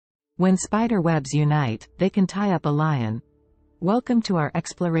When spider webs unite, they can tie up a lion. Welcome to our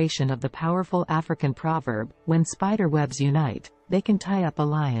exploration of the powerful African proverb, when spider webs unite, they can tie up a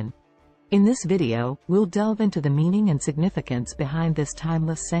lion. In this video, we'll delve into the meaning and significance behind this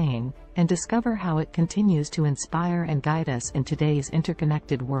timeless saying, and discover how it continues to inspire and guide us in today's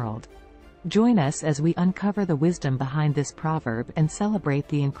interconnected world. Join us as we uncover the wisdom behind this proverb and celebrate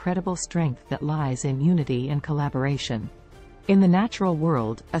the incredible strength that lies in unity and collaboration. In the natural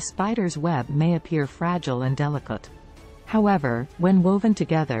world, a spider's web may appear fragile and delicate. However, when woven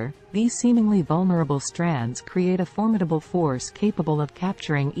together, these seemingly vulnerable strands create a formidable force capable of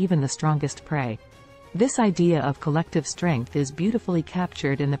capturing even the strongest prey. This idea of collective strength is beautifully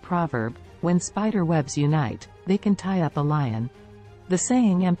captured in the proverb, when spider webs unite, they can tie up a lion. The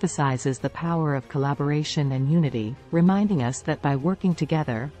saying emphasizes the power of collaboration and unity, reminding us that by working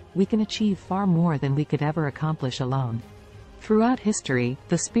together, we can achieve far more than we could ever accomplish alone. Throughout history,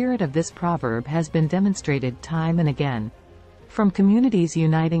 the spirit of this proverb has been demonstrated time and again. From communities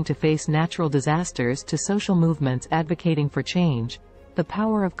uniting to face natural disasters to social movements advocating for change, the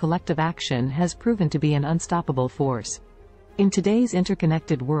power of collective action has proven to be an unstoppable force. In today's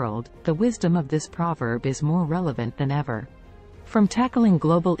interconnected world, the wisdom of this proverb is more relevant than ever. From tackling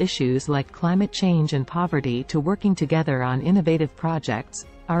global issues like climate change and poverty to working together on innovative projects,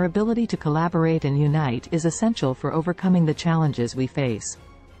 our ability to collaborate and unite is essential for overcoming the challenges we face.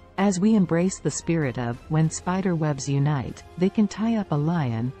 As we embrace the spirit of, when spider webs unite, they can tie up a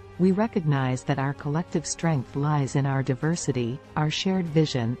lion, we recognize that our collective strength lies in our diversity, our shared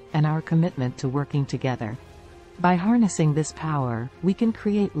vision, and our commitment to working together. By harnessing this power, we can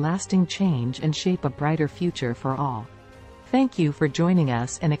create lasting change and shape a brighter future for all. Thank you for joining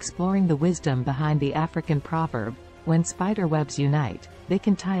us and exploring the wisdom behind the African proverb, when spider webs unite, they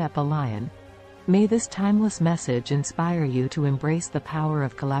can tie up a lion. May this timeless message inspire you to embrace the power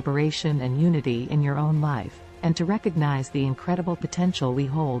of collaboration and unity in your own life, and to recognize the incredible potential we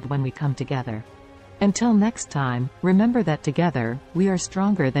hold when we come together. Until next time, remember that together, we are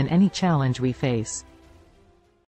stronger than any challenge we face.